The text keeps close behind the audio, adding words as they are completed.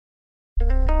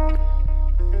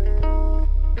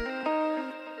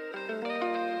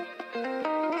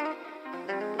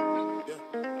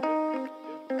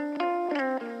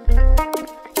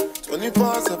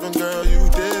24/7, girl, you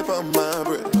dip on my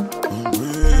bread.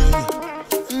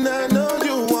 And I know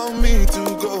you want me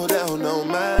to go down on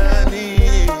my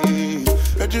knees.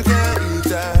 Heard you can't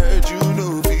eat, I heard you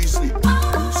know be sleep.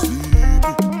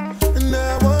 And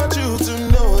I want you to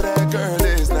know that girl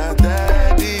is not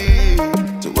that deep.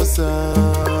 So what's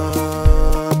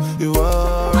up? You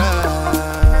alright?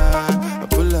 I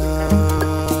pull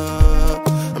up,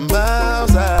 I'm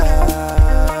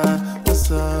outside. What's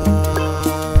up?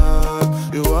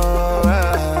 You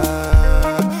alright?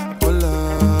 I pull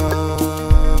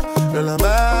up, girl, I'm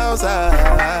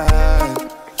outside.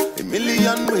 A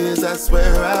million ways, I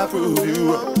swear I prove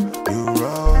you wrong. You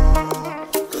wrong.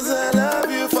 'Cause I love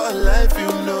you for life,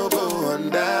 you know, go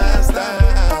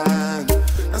understand.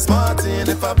 I'm smarting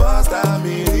if I bust a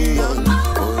million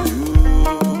for you.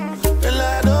 Girl,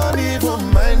 I don't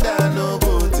even mind, I know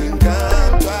go think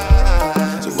I'm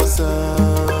twice. So what's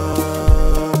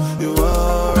up? You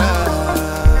alright?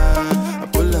 I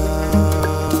pull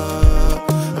up,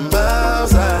 I'm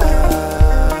outside.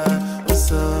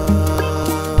 What's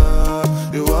up?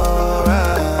 You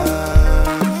alright?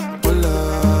 I pull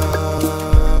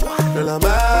up, girl, I'm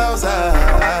outside.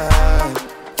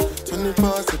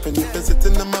 24/7, you've been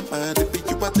sitting on my mind. If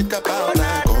you I think about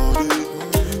like all day.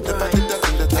 Never did that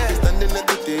thing that I be standing at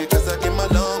the day, 'cause I came a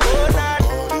long way from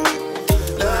all day.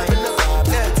 Love in the vibe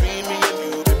between me and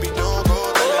you, baby, don't go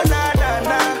there.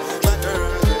 My girl,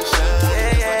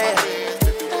 shine.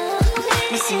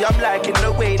 You see, I'm liking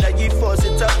the way that you force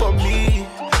it up on me.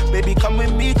 Baby, come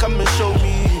with me, come and show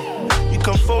me. You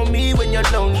come for me when you're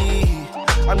lonely.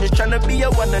 I'm just tryna be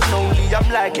your one and only. I'm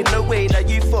liking the way that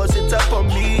you force it up on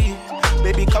me.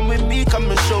 Baby, come with me, come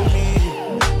and show me.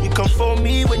 You come for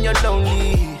me when you're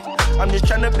lonely. I'm just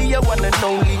tryna be your one and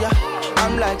only. Yeah.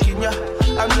 I'm liking ya,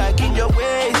 I'm liking your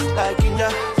ways, liking ya,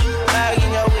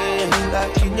 liking your ways,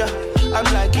 liking ya. I'm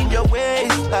liking your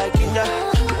ways, liking ya.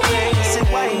 Yeah, say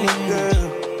whining girl.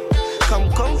 Come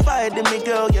confide in me,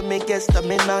 girl. You make it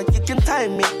stamina. You can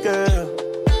time me, girl.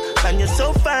 And you're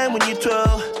so fine when you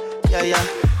twirl. Yeah, yeah.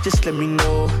 Just let me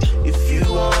know if you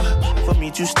want for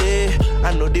me to stay.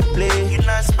 I know they play. You're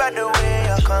not by the way.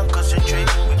 I can't concentrate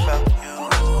without you.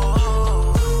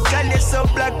 Girl, you're so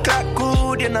black, like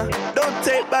good, you know. Don't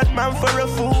take bad man for a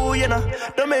fool, you know.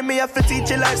 Don't make me have to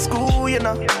teach you like school, you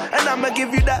know. And I'ma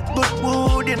give you that good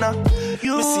wood, you know.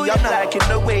 You see, I'm liking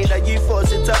the way that you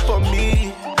force it up on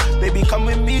me. Baby, come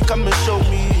with me, come and show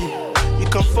me. You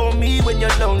come for me when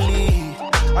you're lonely.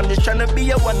 I'm just tryna be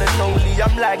your one and only.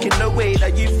 I'm liking the way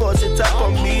that you force it up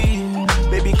on me.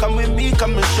 Baby, come with me,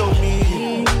 come and show me.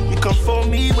 You come for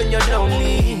me when you're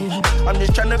lonely. I'm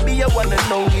just tryna be your one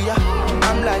and only. Yeah.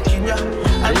 I'm liking ya,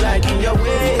 I'm liking your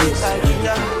ways, liking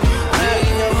ya,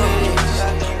 liking your ways,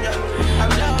 liking ya. I'm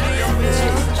liking your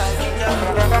ways, liking ya.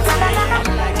 I'm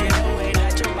liking the way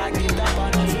that you back it up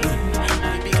on me.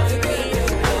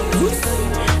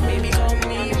 Baby, come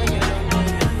me when you're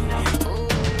lonely.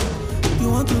 You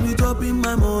want to be dropping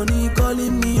my money,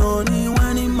 calling me honey,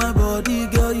 whining my body,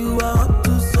 girl, you are up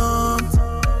to something,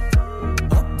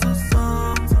 up to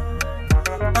something.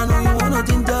 I know you wanna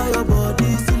ginger your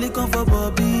body, silicone for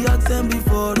Bobby, accent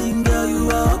before ring, girl, you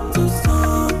are up to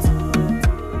something,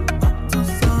 up to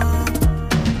something.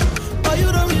 But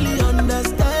you don't really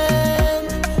understand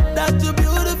that you're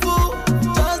beautiful,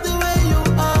 just the way you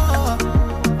are.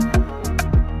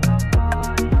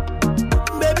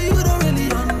 Baby, you don't really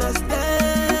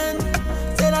understand.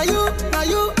 Say now you, now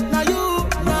you, now you,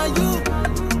 now you.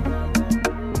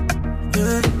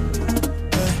 Yeah,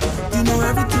 yeah. You know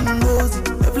everything goes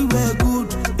everywhere good,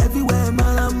 everywhere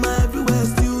malama, everywhere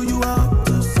still you are up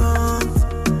to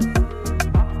something.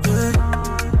 Yeah,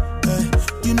 yeah.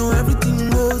 You know everything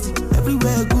goes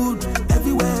everywhere good,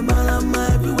 everywhere malama,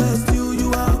 everywhere still you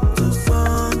are up to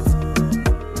something,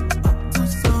 up to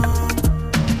something.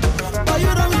 But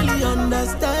you don't really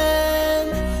understand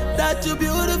that you're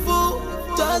beautiful,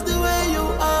 just the way you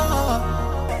are.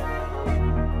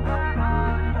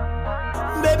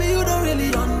 Baby, you don't really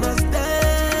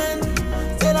understand.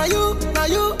 Say now you, now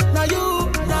you, now you,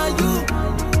 now you.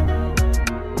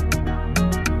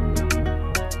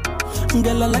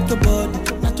 Girl, I like your body,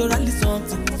 naturally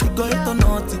something. Figure it or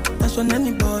nothing, that's on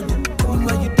anybody. Tell me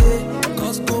where you did,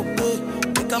 cause go pay.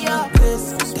 Take a man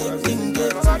place, getting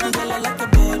get. Girl, I like your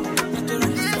body,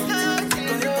 naturally something.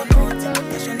 Figure it or nothing,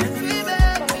 that's on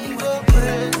anybody. Tell me where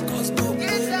you did, cause go pay.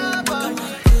 Take a man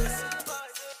place.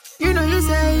 You know you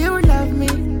say you love me.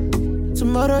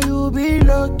 Tomorrow you'll be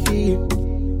lucky.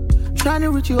 Trying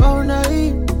to reach you all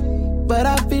night, but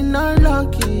I've been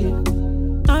unlucky.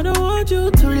 I don't want you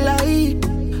to lie,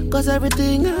 cause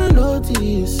everything I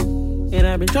notice. And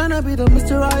I've been trying to be the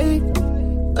Mr. Right,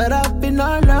 but I've been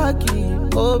unlucky.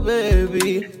 Oh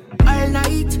baby, all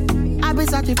night I've been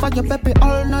searching for your baby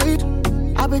all night.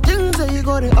 I've been thinking that you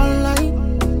got it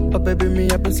online, but baby me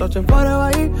I've been searching for the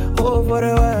white, oh for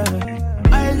the white.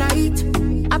 All night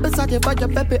I've been searching for your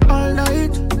baby all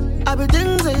night. I've been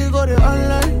thinking that you got it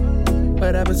online,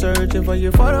 but I've been searching for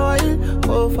you for the white,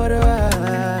 oh for the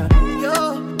white.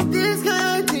 Yo, this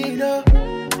kind of thing though,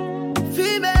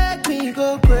 feel make me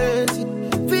go crazy,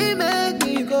 feel make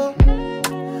me go.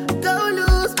 Don't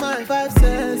lose my five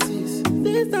senses.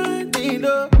 This time, you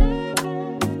know,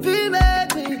 feel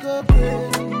make me go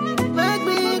crazy, make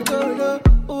me go low.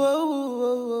 Whoa,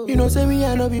 whoa, whoa. You know, say me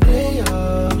I no be player,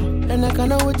 and I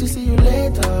cannot wait to see you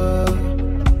later.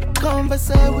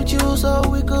 Converse with you so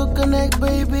we could connect,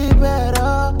 baby,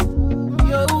 better.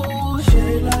 Yo,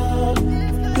 Shayla,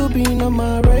 you been on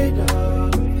my radar.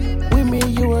 With me,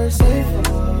 you were safer.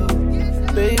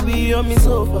 Baby, you're me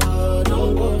so far,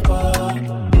 don't go far.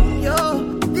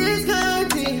 Yo, this kind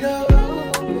of thing, though,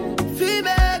 feel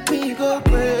make me go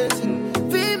crazy,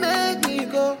 feel make me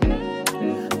go.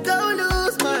 Don't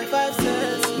lose my five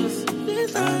senses.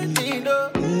 This kind of thing, though,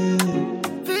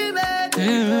 feel make me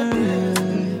go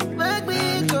crazy, make me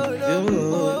go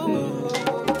low.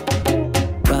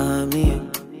 Buy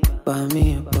me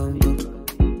a bumble.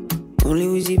 Only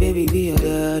Wizzy baby be your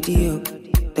daddy up,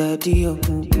 daddy up.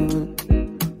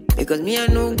 Because me I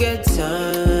no get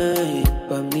time,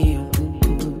 but me,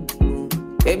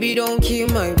 baby don't kill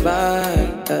my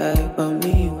vibe, but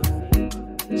me.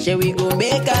 Shall we go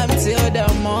make up till the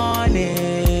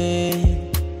morning?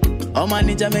 Oh my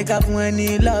ninja make up when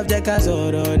he love the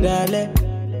casoro dale,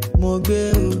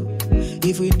 mogbe.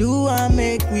 If we do I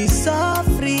make we so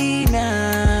free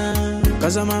now.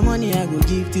 Cause all my money I go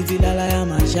give to till I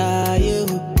am a shy,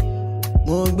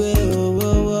 mogbe,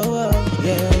 oh,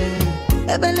 yeah.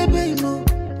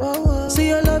 See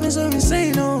your love is so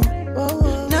insane, oh.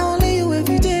 Now only you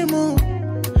every day, oh.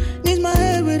 Needs my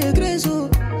head with a grace, oh.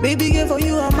 Baby girl for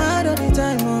you I'm mad all the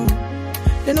time, oh.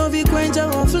 They know we quench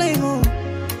our flame, oh.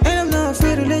 And I'm not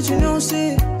afraid to let you know,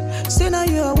 say now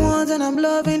you are one and I'm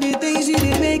loving the things you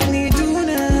did make me do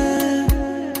now.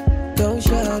 Go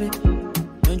shout it,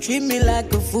 don't treat me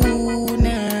like a fool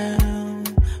now.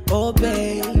 Oh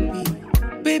baby,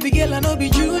 baby girl I know be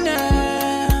true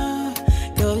now.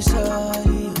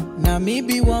 Sorry. Now me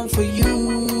be one for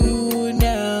you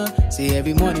now. Say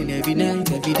every morning, every night,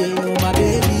 every day, oh my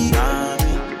baby.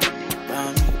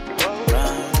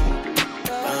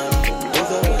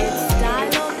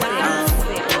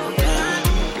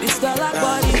 It's the like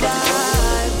body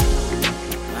vibe.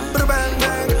 Bang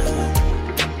bang.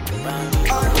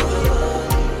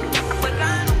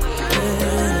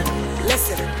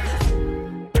 Listen.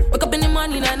 Wake up in the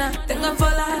morning and I think I'm for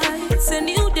life. It's a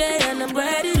new day and I'm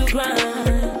ready to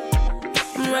grind.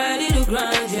 I'm ready to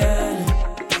grind, yeah.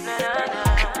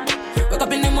 Wake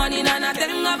up in the morning and I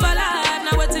think I'm for life.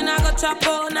 Now waiting I go chop,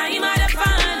 oh. Now you might have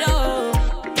find, oh.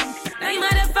 Now you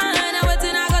might have find. Now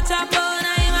waiting I go chop, oh.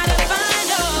 Now you might have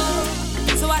find,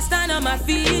 oh. So I stand on my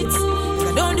feet.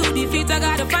 I don't do defeat, I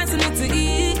gotta find something to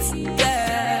eat,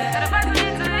 yeah.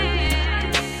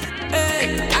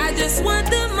 Hey, I just want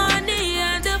the money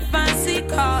and the fancy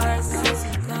cars.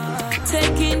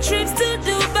 Taking trips to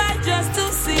Dubai just to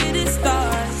see the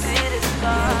stars.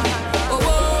 Oh,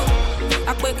 oh,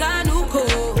 akwe kanuko,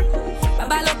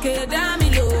 baba loke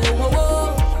damilo. Oh,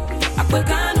 oh, akwe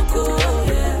kanuko,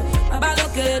 yeah, baba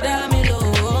loke damilo.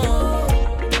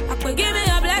 Akwe give me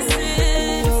your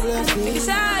blessing, make you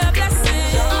shower your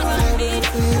blessing.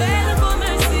 Begging for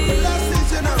mercy,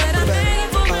 said I'm begging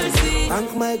for mercy. Thank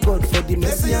my God for the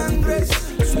mercy and grace.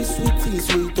 Sweet, sweet things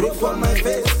we throw for my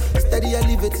face. Steady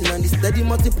elevating and the steady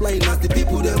multiplying as the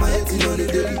people them are hating on the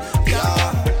daily.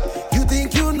 Yeah, you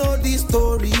think you know this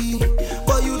story,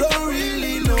 but you don't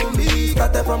really know me.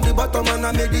 Started from the bottom and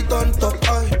I made it on top.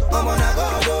 I'm on a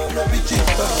God, oh, no be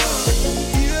cheaper.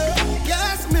 Yeah,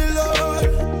 yes, me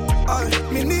Lord,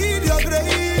 me need your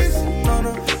grace.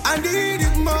 No, I need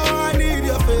it more, I need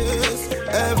your face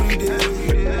every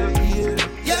day. Yeah,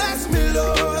 yes, me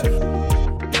Lord,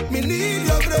 me need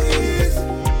your grace.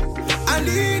 I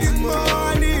need it more, I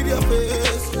need your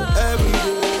face every day.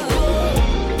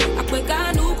 Akwe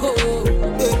kanuko,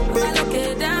 baloke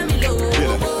damilo.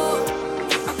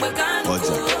 Akwe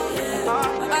kanuko,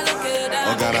 baloke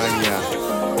damilo.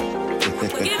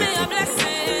 Give me your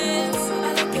blessings,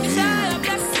 share your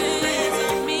blessings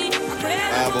on me.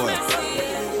 Ah boy,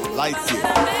 lights here.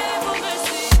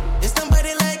 There's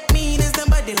somebody like me, there's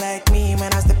somebody like me.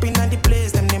 When I step in on the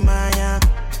place, them the Maya.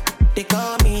 They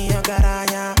call me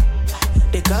Ogaranya.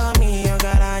 They call me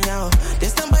Ogaranya.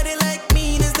 There's somebody like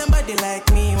me, there's somebody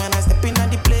like me. When I step in on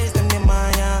the place, them the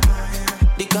Maya.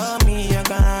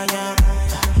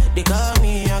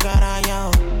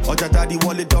 Oja daddy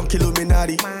wallet don't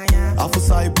illuminati.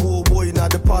 Afusai boy in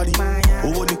the party.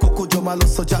 Oh, ni koko joma lo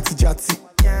so jati.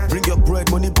 Bring your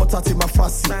bread, money, butter to my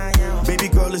fussy. Baby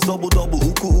girl is double,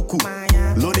 uku.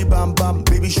 Lodi bam bam,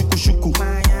 baby shuku.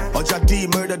 Oja D,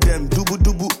 murder them,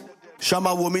 dubu.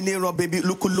 Shama woman near baby,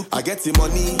 look. I get the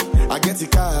money, I get the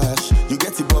cash. You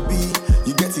get the Bobby,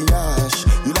 you get the yash.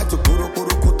 You like to poro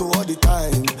koto all the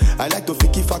time. I like to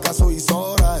fiki faka, so it's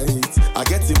alright. I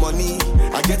get the money,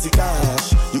 I get the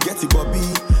cash. You get the Bobby,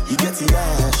 you get the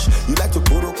yash. You like to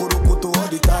poro koto all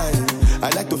the time. I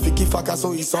like to fiki faka,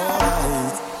 so it's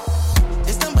alright.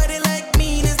 There's somebody like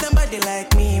me,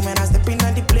 when I step in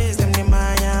at the place, them the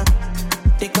Maya.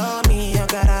 They call me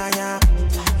Yogaraya.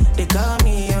 They call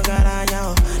me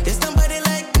Yogaraya. There's somebody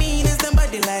like me,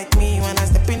 when I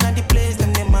step in at the place,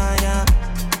 them the Maya.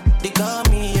 They call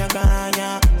me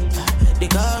Yogaraya. They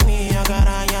call me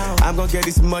Yogaraya. I'm gonna get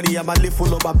this money, I'ma live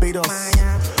full of Barbados.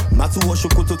 Matu wa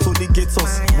shokoto Tony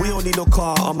Gatos. We don't need no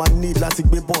car, I'ma need like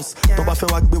big boss. Toba fe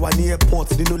wagbe wa ni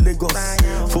airport, ni no Lagos.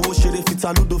 Fowo shere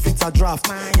fita ludo, fita draft.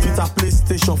 Fita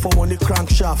PlayStation for money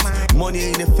crankshaft. Money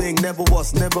ain't a thing, never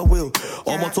was, never will.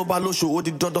 Omo toba lo show,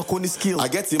 odi dodo koni skill. I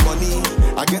get the money,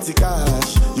 I get the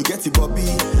cash. You get the Bobby,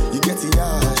 you get the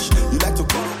yash. You like to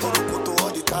koto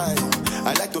all the time.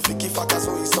 I like to fiki faka,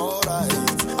 so it's alright.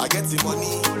 I get the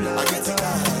money, I get the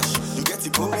cash. You get the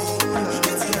Bobby, you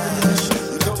get the yash.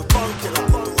 You like to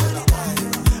koto all the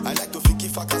time. I like to fiki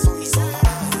faka, so it's alright.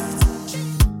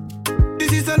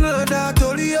 This is another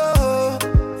Tolio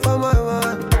for my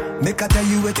man. Make I tell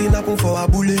you waiting happen for a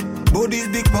bullet. Body's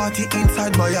big party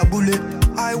inside my bullet.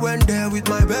 I went there with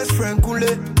my best friend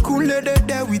Kule. Kule they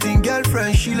there with his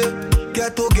girlfriend Shile.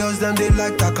 Ghetto girls them they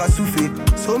like Takasufi.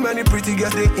 So many pretty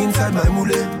girls they inside my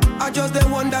mule. I just the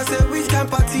one that say which can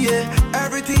party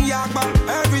everything yakba,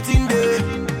 everything there.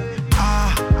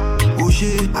 Oh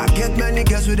shit, I get many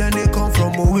girls with them they come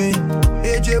from away.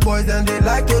 AJ boys then they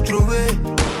like to throw away.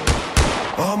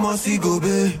 Almost go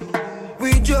babe.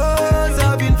 We just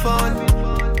having fun.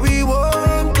 We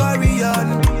won't carry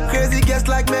on. Crazy guests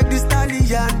like make this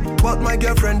stallion. But my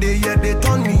girlfriend they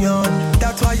turn me on.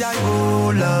 That's why I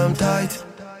hold on tight.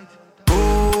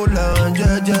 Hold on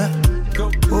jaja.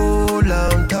 Hold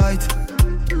on tight.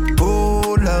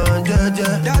 Hold on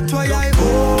jaja. That's why I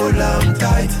hold on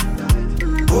tight.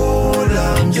 Hold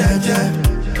on jaja.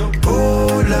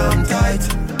 Hold on tight.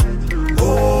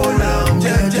 Hold on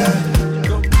jaja.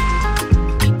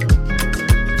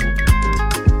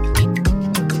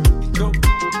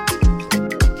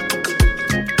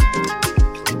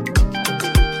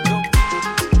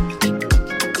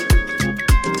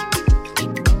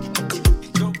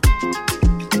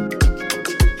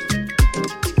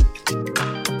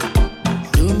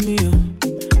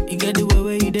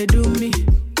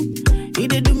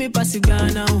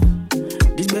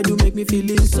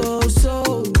 Feeling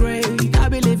so great. I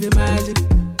believe in magic.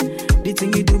 The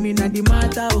thing you do me not the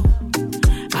matter.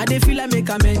 I dey feel I make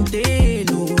a maintain.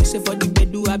 Say for the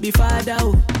bed do I be father.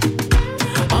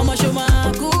 I'ma show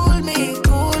my cool me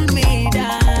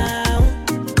down.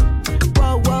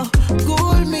 Whoa,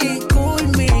 cool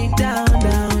me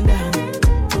down.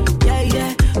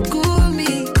 Yeah, cool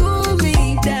me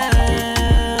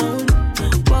down.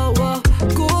 Whoa,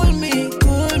 cool me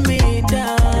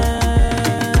down.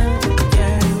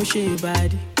 She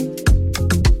body,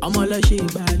 I'm all a she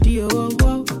body,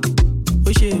 oh,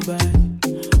 she body.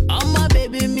 I'm my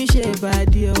baby, me she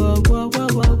body,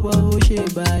 oh, she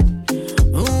body.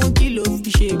 Kilo,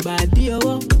 she body,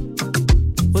 oh,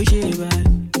 she body.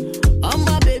 I'm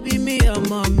my baby, me, I'm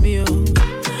mommy, oh.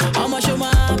 I'ma show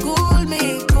my cool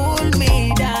me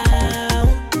down.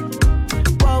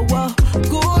 Whoa,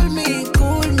 cool me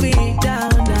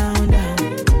down.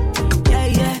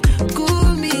 Yeah,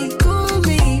 cool me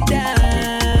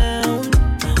down.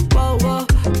 Whoa,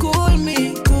 cool me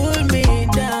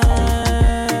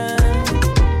down.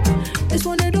 This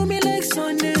one they do me like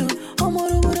Sunday. I'm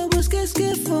all over the bus,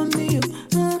 get for me.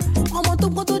 I'm on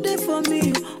top of today for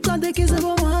me. Can't take kiss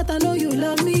about my heart, I know you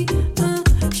love me.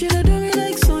 She do me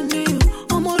like Sunday.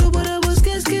 I'm all over the bus,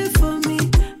 get for me.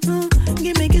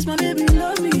 Give me kiss, my baby,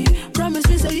 love me. Promise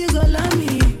me, say you gon' love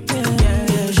me.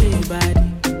 Yeah, she body.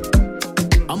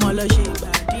 I'm all a she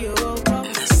body, oh,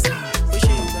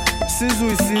 she body. Sizzle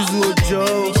is Sizzle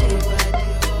Joe.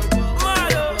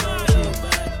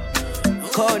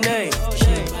 Call name.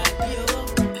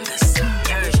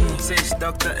 Says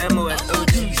Dr. Emo at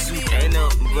OGC. Ain't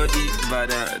nobody but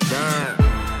a dime.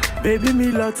 Baby me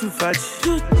love to fetch.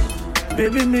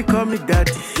 Baby me call me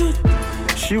daddy.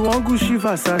 She want Gucci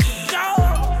Versace.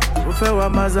 Ofewa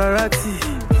Maserati.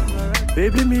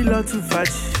 Baby me love to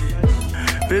fetch.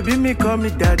 Baby me call me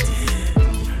daddy.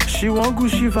 She want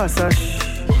Gucci Versace.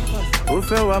 Ó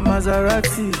fẹ́ wa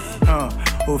Maserati.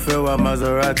 Ó fẹ́ wa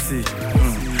Maserati.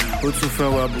 Ó tún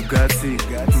fẹ́ wa Bugatti.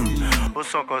 Ó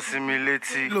sọ̀kan sí mi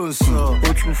létí. Ló ń sọ.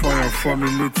 Ó tún fọyàn fọ́ mi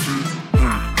létí.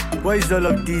 Why is all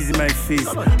of these in my face?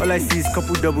 All I see is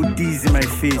couple double D's in my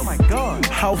face. Oh my God.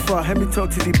 How far? Let me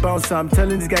talk to the bouncer. I'm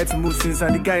telling this guy to move since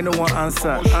and the guy no one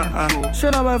answer.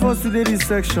 Should I by force today this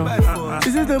section?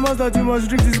 Is it the most that you must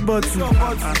drink this bottle?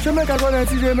 Should make I go there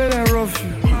TJ made and rough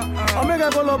you? I'll make I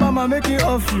call Obama, make it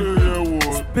off you.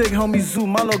 Big homie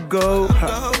Zoom, I'll go.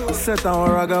 Set down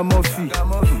Ragamuffin.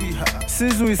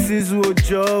 Sizu is Sizu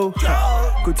Ojo.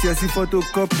 Kotiasi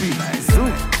photocopy.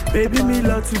 Zoom. Baby me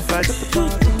love to fight.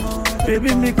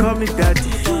 Baby me call me daddy.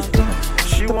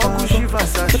 She want Gucci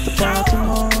Versace.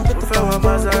 Fẹ́ wa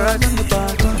Maserati.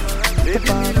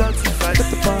 Baby me love to fight.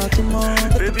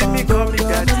 Baby me call me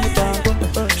daddy.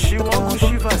 She want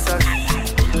Gucci Versace.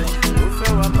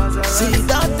 Fẹ́ wa Maserati. See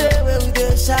that day where we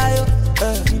get shy,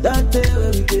 that day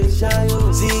where we get shy.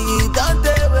 See that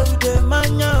day where we get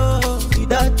mania,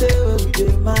 that day where we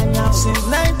get mania. Since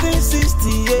 1960,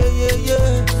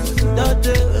 yeah. That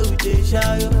day where we get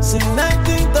shy. Since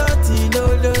 1930,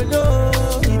 no.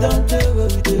 That day where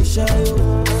we get shy.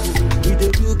 We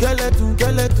dey do skeleton.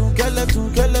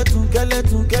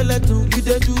 You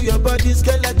dey do your body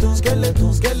skeleton. We dey do we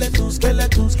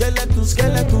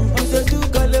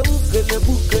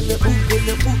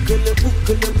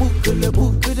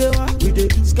dey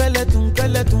do skeleton.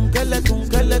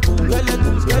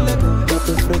 Got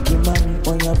the freaking money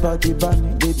on your body,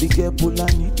 bunny. Baby girl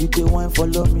Pulani, you dey wine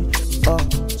follow me.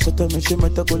 So tell me she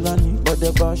met a Kulani, but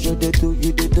the bar show they do,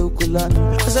 you they do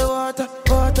Kulani. I say water,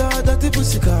 dirty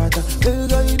pussy carter. Baby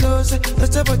girl, you know, say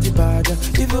that's a body bad.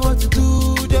 If you want to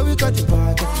do, then we got the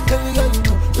party. Baby girl, you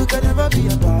know, you can never be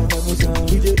a bad.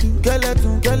 We dey do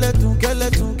skeleton.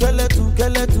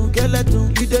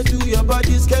 You dey do your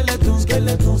body skeleton. You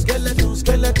dey do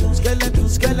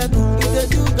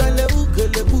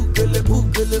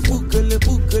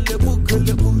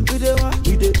we dey what?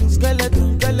 We dey do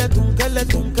skeleton.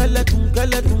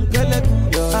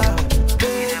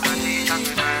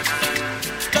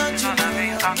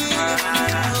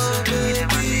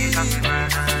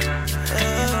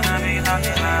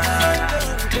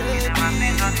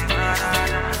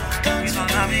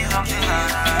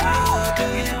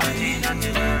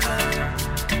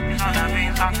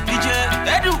 DJ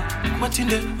Edu, what's in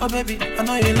there? Oh baby, I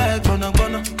know you like gonna.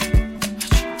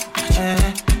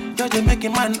 You're the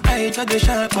making man, I try to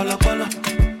shine color.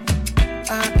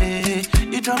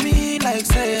 You draw me like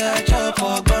say I chop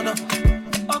or gonna.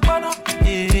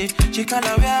 Yeah, she call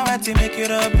her where I to make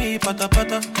it up me pata.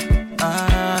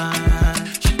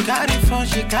 She carry front,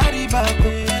 she carry back.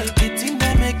 The thing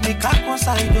that make me cock one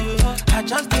side. I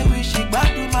just the wish she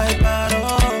back to my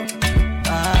paro.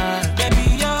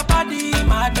 Baby, your body,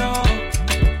 my door.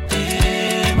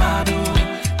 Hey, my door.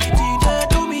 You did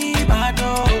do me, my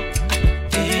door.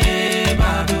 Hey,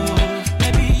 my door.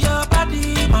 Baby, your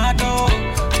body, my door.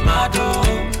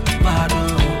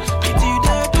 You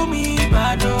did do me,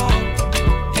 my door.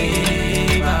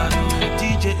 Hey, my door.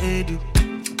 DJ Edu.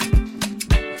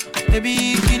 Baby,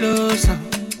 kilosa.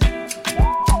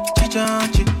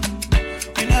 Chichanchin.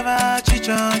 You never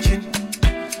chichanchin.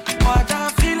 What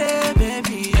I'm feeling,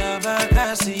 baby, your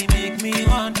vacancy make me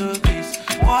want to kiss.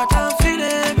 What I'm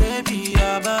feeling, baby,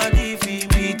 your body feel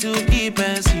me to keep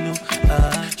and see no.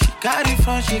 She carry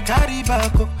front, she carry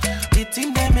back. The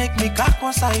thing they make me cock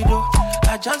one side.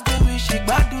 I just the wish she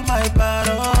back to my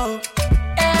paro.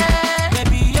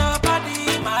 Baby, your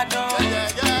body, my door.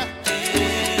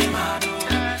 Hey, my door.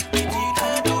 You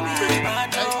did do me, my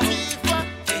door.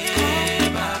 Hey,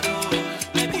 my door.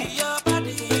 Baby, your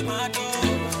body, my door.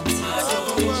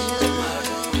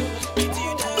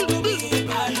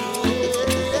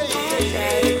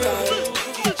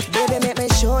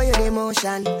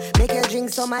 Make you drink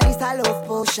some of this love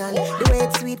potion. The way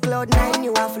it's sweet cloud9,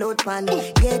 you a float pan.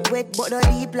 Get wet but not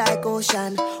deep like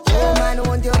ocean. Oh man,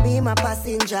 won't you be my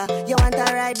passenger? You want to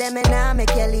ride them and now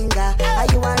make you linger. Are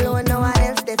you alone? No one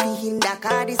else they feel hinder.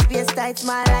 Cause this space tight,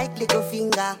 small like little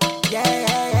finger.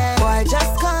 Yeah. Boy,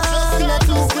 just come, not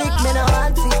too quick, me no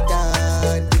want sit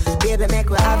down. Baby, make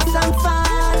we have some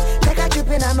fun. Take a trip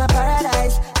in my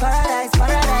paradise.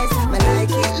 Me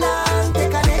like it long,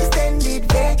 take an extended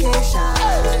vacation.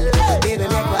 Baby,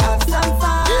 make we have some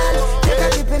fun. Take a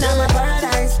trip in my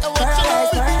paradise. Oh,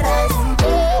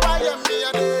 I am me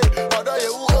a day. Although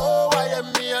you, oh, I am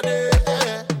me a day.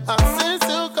 And since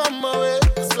you come away,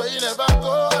 so you never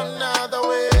go another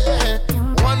way.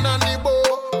 One on the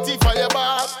boat, tea for your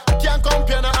back. Can't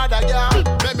compare no other girl.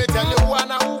 Let me tell you one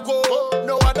who go.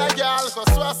 No other girl,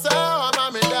 cause what's up,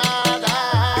 I'm a down.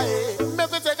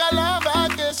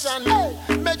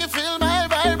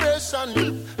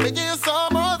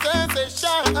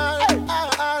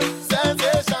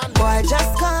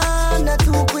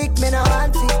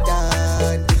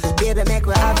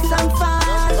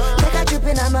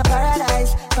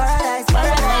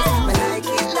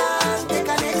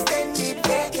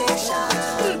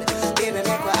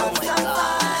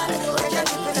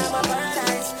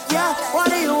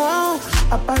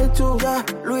 buy two, yeah.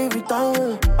 Louis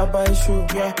Vuitton, I buy shoe,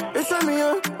 yeah. They send me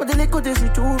up, but the liquor they see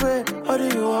too bad. How do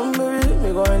you want baby?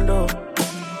 Me go and do.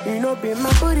 You know be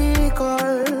my booty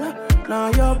call. Now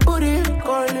your booty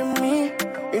calling me.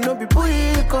 You know be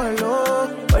booty call, oh.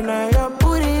 But now your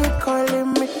booty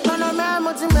calling me. No,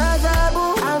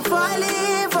 I'm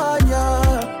falling for you.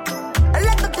 I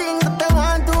like the things that I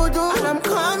want to do, and I'm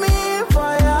coming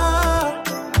for you.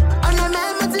 I'm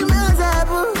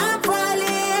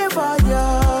falling for you.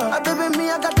 Baby, me,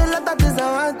 I got the lot of things I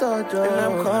want to do, and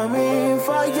I'm coming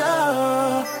for you.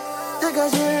 Take a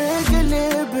shit,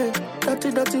 baby.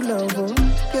 Dirty love, oh.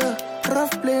 Yeah.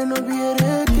 Rough play, no be a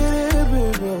regular,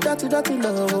 baby. Dirty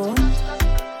love, oh.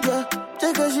 Yeah.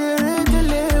 Take a shit, baby.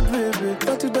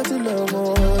 Dirty love,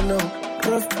 oh, no.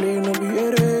 Rough play, no be a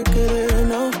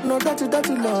regular, no,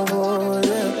 dirty love, oh,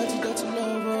 yeah.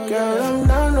 Girl, I'm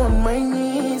down on my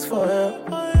knees for you.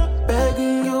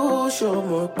 Begging you, show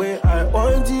me where I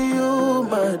want you,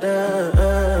 madam.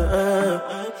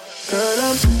 Girl,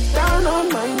 I'm down on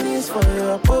my knees for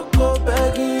you. Coco,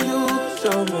 begging you,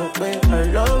 show me where I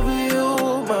love you,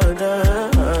 madam.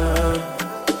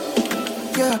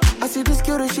 Yeah, I see this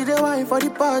girl, she the wine for the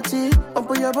party. Up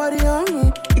put your body on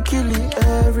me. You kill it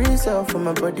every cell from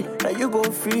my body. Now you go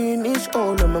finish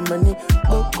all of my money.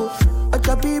 Coco, I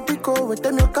just be pico with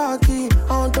them your khaki.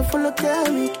 I want to follow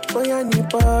me, but I need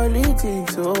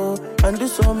politics, oh. And do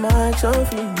so much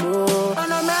of you, oh.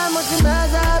 I'm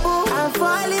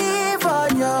falling for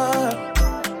you. I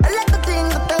like the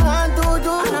things that I want to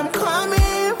do, and I'm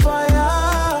coming for you.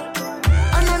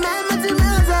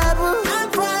 I'm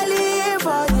falling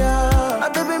for you.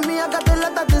 Baby, me, I got the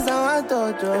lot of things I want to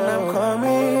do, and I'm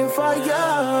coming for you.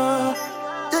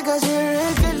 Take a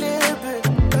shit, baby.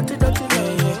 Dirty love.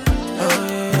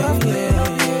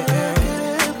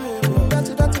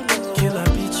 Killer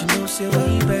beat, you know, say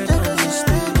way better on the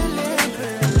stage.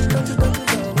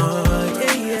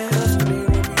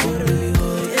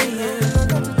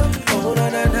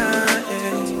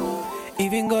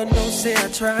 Even God knows, say I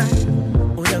try.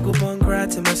 When I go on cry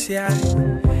to my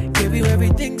side, give you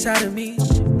everything out of me.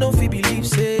 No fee believe,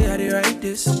 say I did write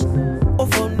this. Oh,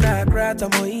 from that cry to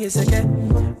my ears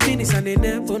again. Finish and they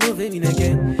never no fame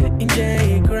again. In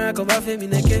jail, crack over fame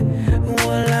again.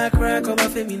 One like crack over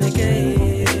fame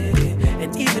again.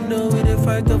 And even though we dey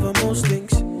fight over most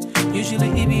things, usually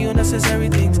it be unnecessary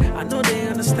things. I know they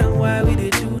understand why we dey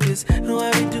do this, and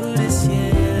why we do this,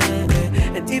 yeah.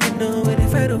 And even though we dey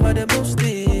fight over the most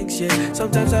things, yeah.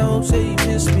 Sometimes I hope say you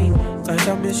miss me, like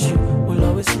I miss you. Will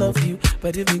always love you,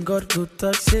 but even God could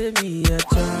touch, say me I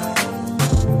try.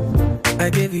 I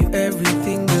gave you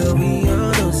everything, girl. We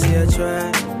all know, say I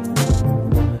try.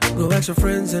 Go ask your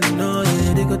friends and know,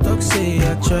 yeah, they go talk, say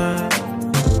I try.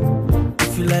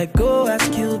 If you like, go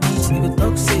ask Kill Beats, they go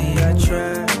talk, say I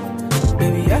try.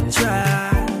 Baby, I try.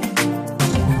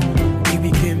 We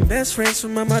became best friends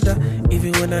with my mother.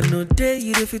 Even when I know day,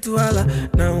 you don't fit to holler.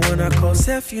 Now when I call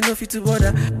self, you know fit to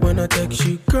bother. When I text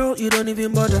you, girl, you don't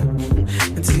even bother.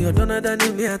 Until you're done, I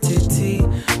don't me a titty.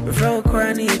 Before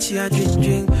crying, I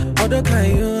drink. Other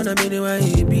kind, I mean, why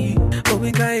you be. But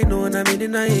we guy know, I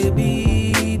mean, I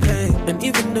be. And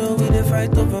even though we dey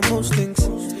fight over most things,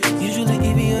 usually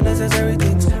even unnecessary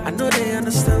things, I know they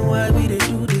understand why we dey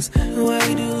do this, why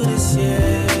we do this,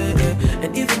 yeah.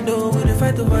 And even though we dey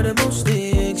fight over the most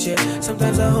things, yeah.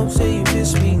 Sometimes I hope say you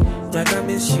miss me, like I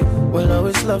miss you. Will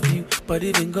always love you, but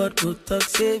even God could talk,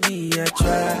 save me, I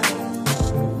try.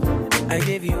 I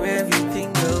gave you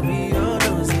everything, girl, we all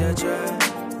know, say I try.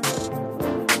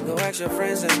 Go ask your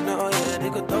friends and know, yeah, they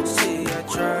could talk, say I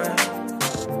try.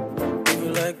 If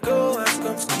you like, go ask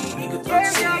come Steve, you could talk,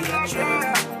 say I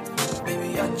try.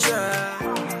 Baby, I try.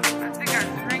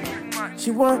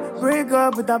 She won't break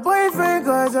up with her boyfriend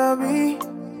cause of me.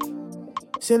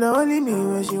 She not only me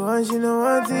when she wants, she don't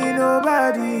want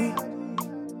nobody.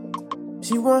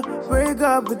 She won't break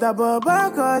up with her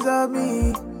baba cause of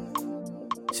me.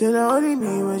 She not only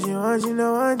me when she wants, she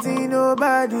don't want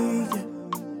nobody.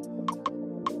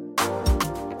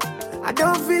 I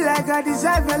don't feel like I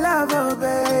deserve your love, oh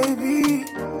baby.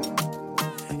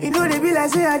 You know they be like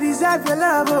say I deserve your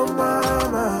love, oh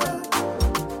mama.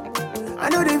 I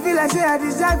know they feel like say I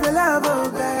deserve your love, oh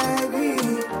baby.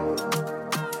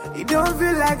 You don't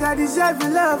feel like I deserve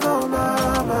your love, oh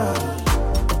mama.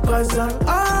 Cause I'm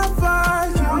all for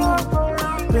you.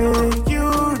 Make you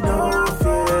no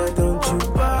fear, don't you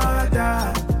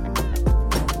bother.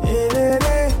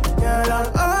 Girl, I'm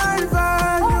all for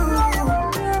you.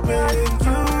 Make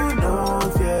you no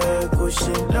fear,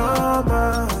 cushion no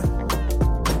man.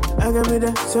 I can be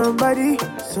that somebody.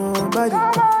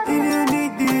 If you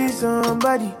need this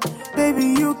somebody, baby,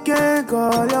 you can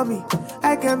call on me.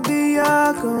 I can be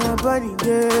your company,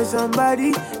 yeah,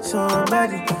 somebody.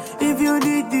 If you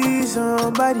need this,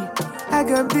 somebody, I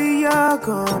can be your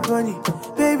company.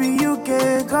 Baby, you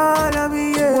can call on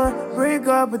me, yeah. Break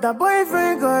up with that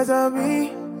boyfriend cause of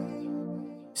me.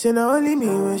 She not only me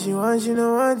when she wants, she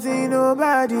don't want to see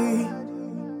nobody.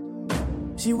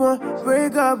 She won't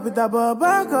break up with that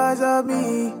baba cause of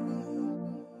me.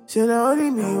 She not only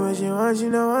me when she wants, she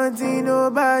don't want to see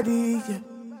nobody. Yeah.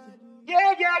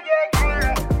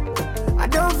 I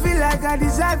don't feel like I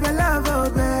deserve your love, oh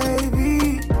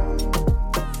baby.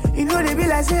 You know they be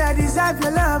like say I deserve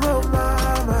your love, oh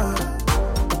mama.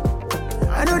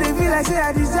 I know they feel like say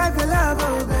I deserve your love,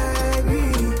 oh baby.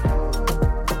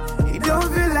 You don't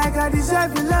feel like I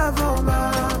deserve your love, oh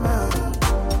mama.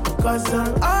 Cause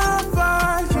I'm all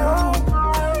for you,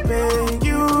 make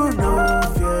you no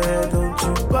fear, don't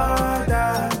you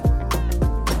bother.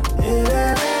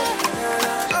 Yeah.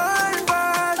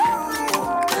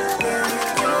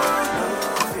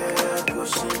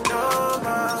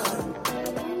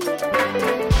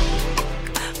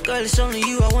 Girl, it's only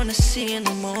you I wanna see in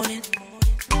the morning.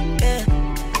 Yeah,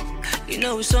 you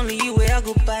know it's only you where I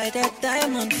go buy that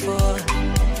diamond for.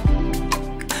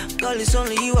 Girl, it's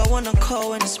only you I wanna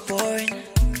call when it's boring.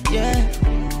 Yeah,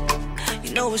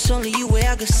 you know it's only you where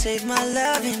I go save my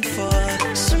loving for.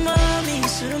 Sumami,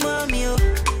 oh,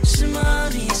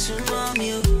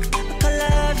 sumami, oh, I can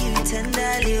love you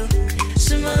tenderly.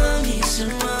 Sumami, oh,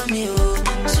 sumami, oh,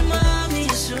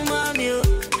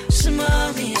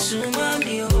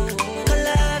 sumami, oh, I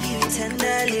love you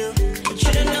tenderly. But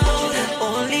you don't know that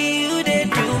only you they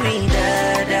do me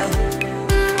da-da.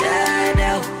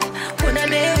 When I'm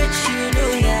there with you, no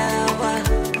yawa.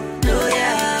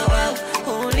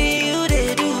 Only you they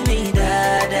do me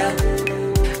da-da.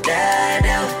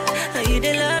 And you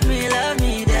they love me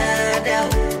da-da.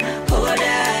 Oh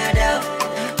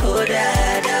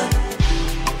da-da.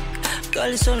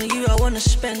 Girl, it's only you I wanna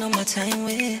spend all my time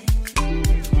with.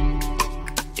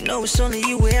 You know it's only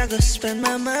you where I gotta spend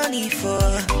my money for.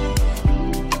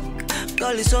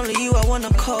 Girl, it's only you I wanna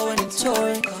call when it's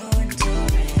touring.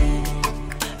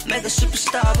 Make a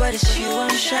superstar, but it's you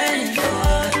I'm shining for.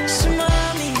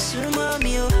 Sumami,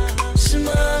 oh,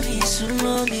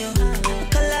 sumami, oh, I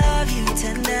can love you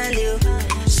tenderly.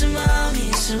 Sumami,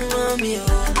 oh, sumami, oh,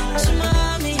 I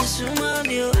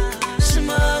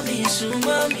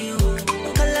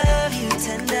can love you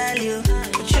tenderly.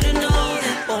 But you don't know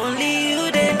that only you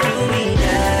they do me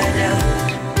da-da.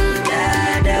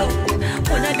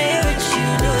 When I'm there with you,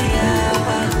 no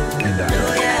yawa.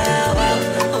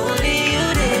 Only you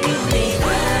they do me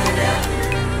da-da.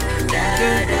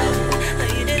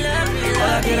 You they love me.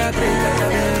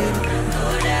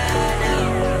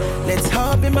 Let's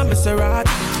hop in my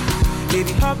Maserati.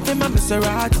 Baby, hop in my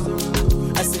Maserati.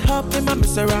 I say hop in my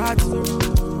Maserati.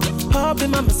 Hop in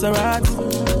my Maserati.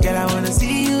 Girl, I wanna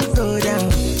see you go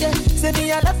down. Yeah. Say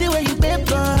me, I love the way you bend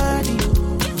body.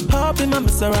 Hop in my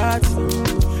Maserati.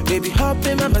 Baby, hop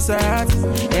in my Maserati.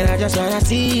 And I just wanna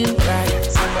see you ride.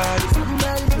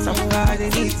 Somebody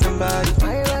needs somebody.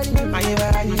 My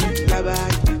body, your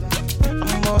body.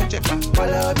 I'm gonna check my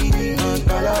color be you.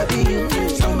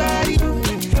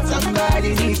 Somebody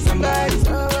needs somebody.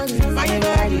 My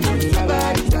body, your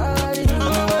body.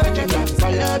 I'm gonna check my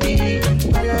color be you.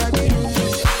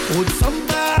 Would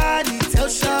somebody tell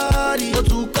Shawty what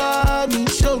to call me?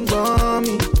 Show me.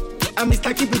 I'm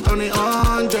Mr. Keep it on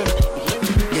 100.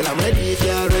 Girl, I'm ready if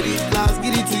you're ready. Last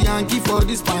get it to Yankee for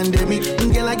this pandemic.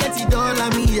 Girl, I get it all on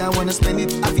me. I wanna spend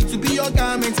it. I feel to be your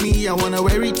garment, me. I wanna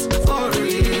wear it for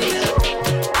real.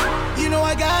 You know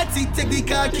I got it. Take the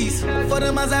car keys. For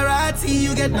the Maserati,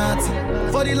 you get nothing.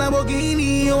 For the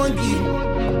Lamborghini, you want give.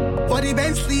 For the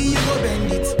Bentley, you go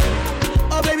bend it.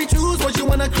 Oh baby, choose what you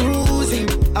wanna cruise in.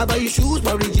 I buy you shoes,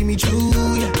 probably Jimmy Choo,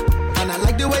 yeah. And I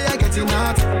like the way I get it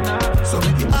out. So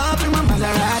make it up in my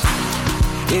Maserati.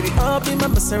 Baby, up in my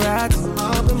Maserati.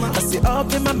 I say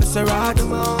up in my Maserati.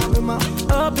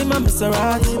 Up in my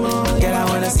Maserati. Girl, I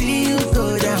wanna see you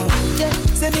go down. Yeah.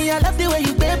 Say me, I love the way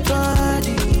you bend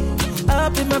body.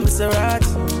 Up in my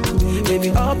Maserati.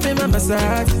 Baby, up in my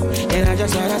Maserati. And I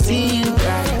just wanna see you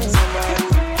ride.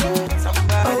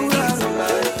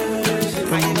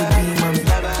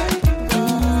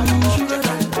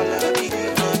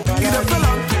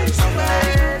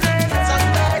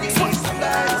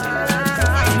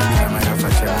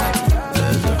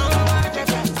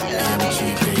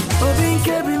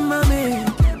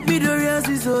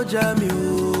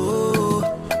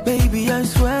 Baby, I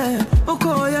swear,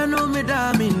 Okoya no me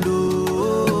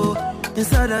damindo.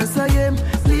 Inside and say,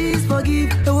 please forgive.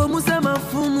 Ewo musema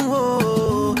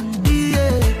fumu.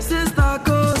 Yeah, sister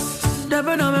cause the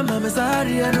never know my mama's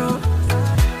sorry, you know.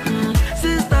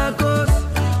 Sister goes,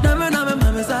 never know my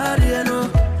mama's sorry, you know.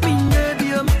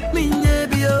 Minyebio,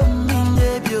 minyebio,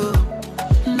 minyebio.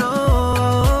 No,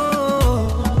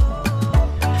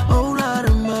 oh Lord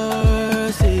of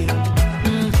mercy.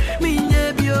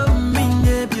 Minyebio,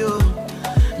 minyebio.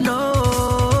 No,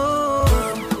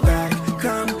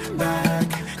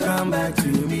 come back to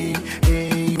me.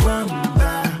 Hey,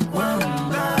 wamba.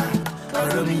 I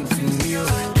don't mean to me.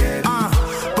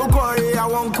 I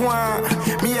won't go.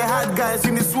 Me a hard guys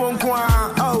in this one go.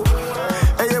 Oh,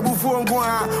 hey, you before go.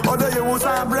 Although you was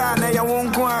a brand, I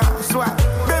won't go. So,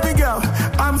 baby girl,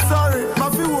 I'm sorry. My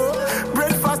fuel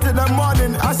breakfast in the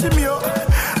morning. I see me up.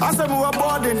 I said we were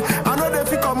boarding. I know they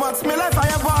think I'm out. Me life I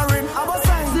am boring. I'm a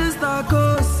sign. Sister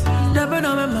Coast, never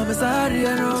know my mama's sorry,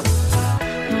 you know.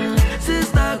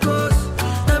 Sister Coast,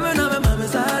 never know my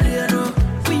mama's sorry, you know.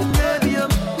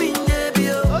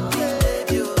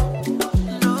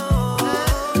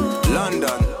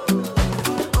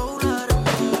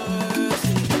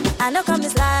 I know come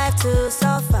this life to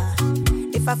suffer.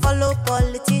 If I follow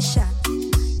politician,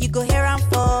 you go here and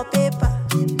for paper.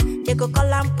 They go call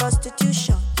them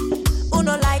prostitution. Who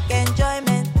no like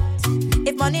enjoyment?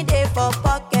 If money they for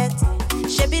pocket,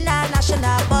 she be na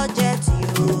national budget.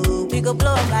 You, we go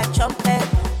blow up like trumpet.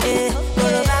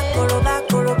 Koro back, koro back,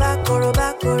 koro back, koro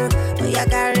back, koro. Oh yeah,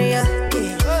 carry ya.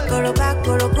 Koro back,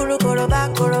 koro, koro, koro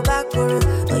back, koro back, koro.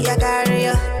 Oh yeah, carry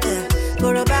ya.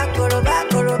 Koro back, koro back,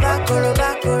 koro back, koro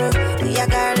back, koro. Oh yeah,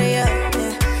 carry ya.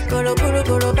 Koro, koro,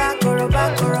 koro back, koro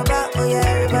back, koro back. Oh yeah,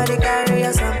 everybody carry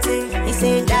ya something. He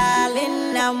say,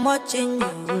 darling, I'm watching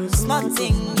you. Smart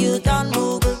thing, you don't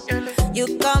move.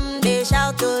 You come, they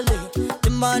shout only. The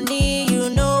money you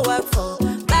know work for.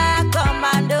 Back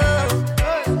commando.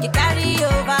 You carry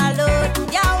overload.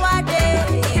 Yawade,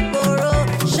 Ikoro.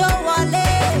 Show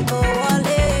wale, go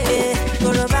wale.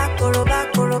 Koro back, koro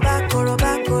back, koro back, koro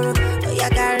back, koro. Oh yeah,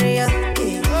 carry ya.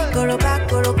 Koro back,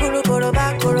 koro, koro, koro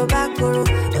back, koro back, koro.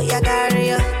 Oh yeah, carry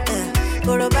ya.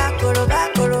 Koro back, koro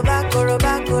back, koro back, koro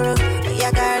back, koro. Oh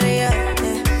yeah, carry ya.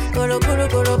 Koro, koro,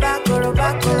 koro back, koro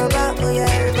back, koro back. Oh yeah,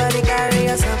 everybody carry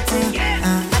ya something.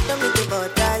 I don't mean to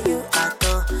bother you at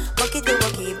all. Monkey to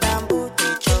monkey bamboo.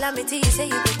 They chill me till you say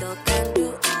you be talk and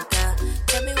do.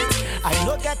 Tell me what you I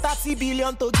no get 30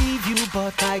 billion to give you,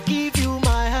 but I give you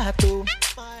my heart, oh.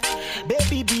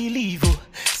 Baby, believe, oh.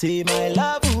 Say my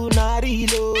love will not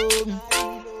reload.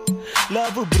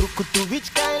 Love will broke to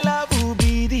which kind love will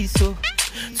be this, oh.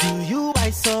 To you I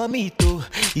submit, oh.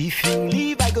 If you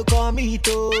leave, I go commit,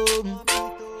 oh.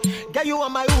 Girl, you are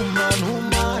my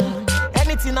woman.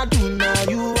 Anything I do now,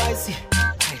 you I see.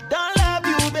 I don't love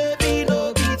you, baby,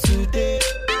 no be today.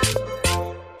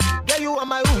 Girl, you are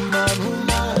my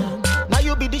woman. Now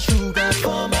you be the sugar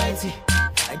for my tea.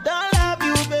 I don't love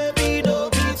you, baby, no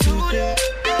be today.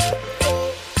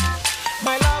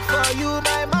 My love for you,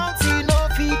 my mountain, no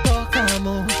feet or come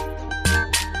on.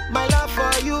 My love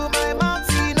for you, my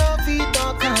mountain, no feet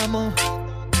or come on.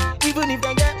 Even if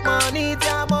they get money,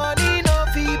 their money, no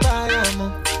fee buy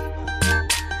them.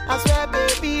 I swear,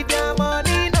 baby, their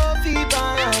money, no fee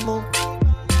buy them.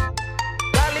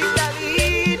 Darling,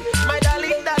 darling, my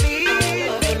darling, darling.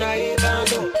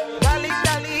 Darling,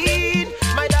 darling,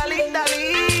 my darling,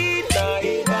 darling.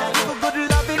 Good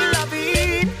loving,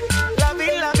 loving.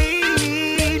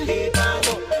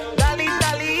 Darling,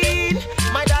 darling,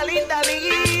 my darling,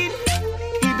 darling.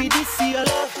 You be this your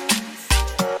love.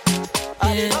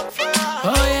 Yeah.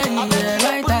 Oh yeah,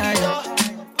 right there.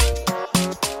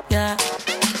 Yeah.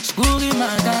 School in my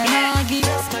Ganagi.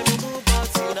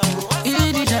 You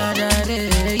did that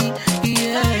day.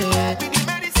 Yeah.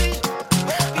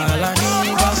 All I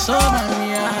need was so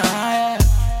many. Yeah.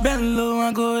 Bend low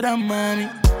and go down, mommy.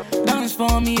 Dance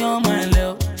for me on my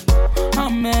level. How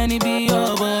many be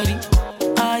your body?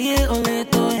 Aye, ole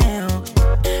to hell.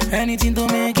 Anything to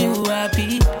make you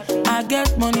happy. I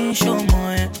get money, show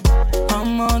more.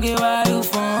 I'ma get what you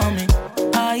for me.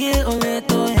 Aye, ole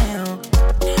to hell.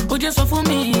 Oh, just for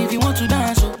me if you want to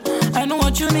dance. Oh. I know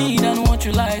what you need, I know what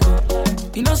you like.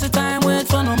 Oh. You know, say time wait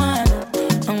for no man.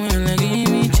 I'm willing to give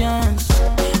me chance.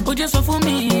 Oh, just for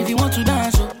me if you want to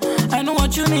dance. Oh. I know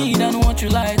what you need, I know what you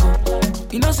like. Oh.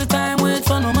 You know, say time wait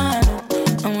for no man.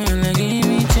 I'm willing to give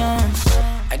me chance.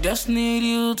 I just need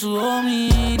you to hold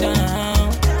me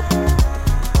down.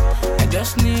 I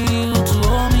just need you to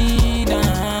hold me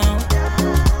down.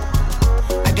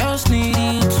 I just need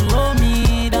you to hold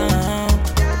me down.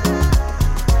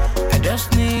 I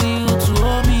just need you to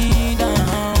hold me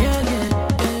down. Yeah, yeah,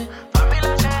 yeah.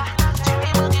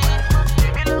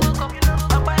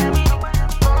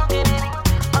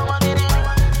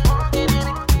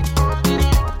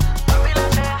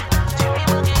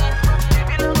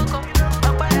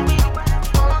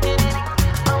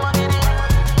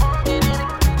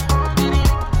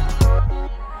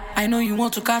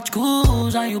 want to catch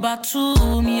cruise and you back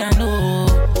to me, I know.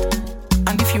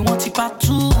 And if you want it part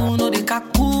two, no they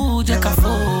kaku, je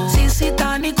kafo. Sisi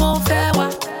tani ko fewa,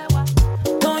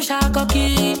 don't shaka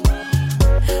ki.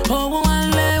 Oh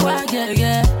one lewa,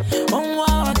 yeah. Oh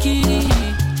waki.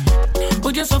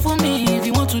 Oh just for me if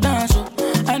you want to dance. Oh.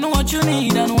 I know what you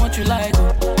need, I know what you like.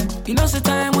 Oh. You know the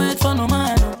time wait for no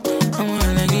man. Oh. I'm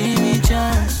gonna give me a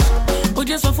chance. Oh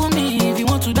just for me if you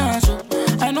want to dance. Oh.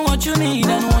 I know what you need,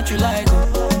 I know what you like.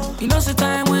 Oh. You know the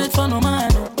time wait for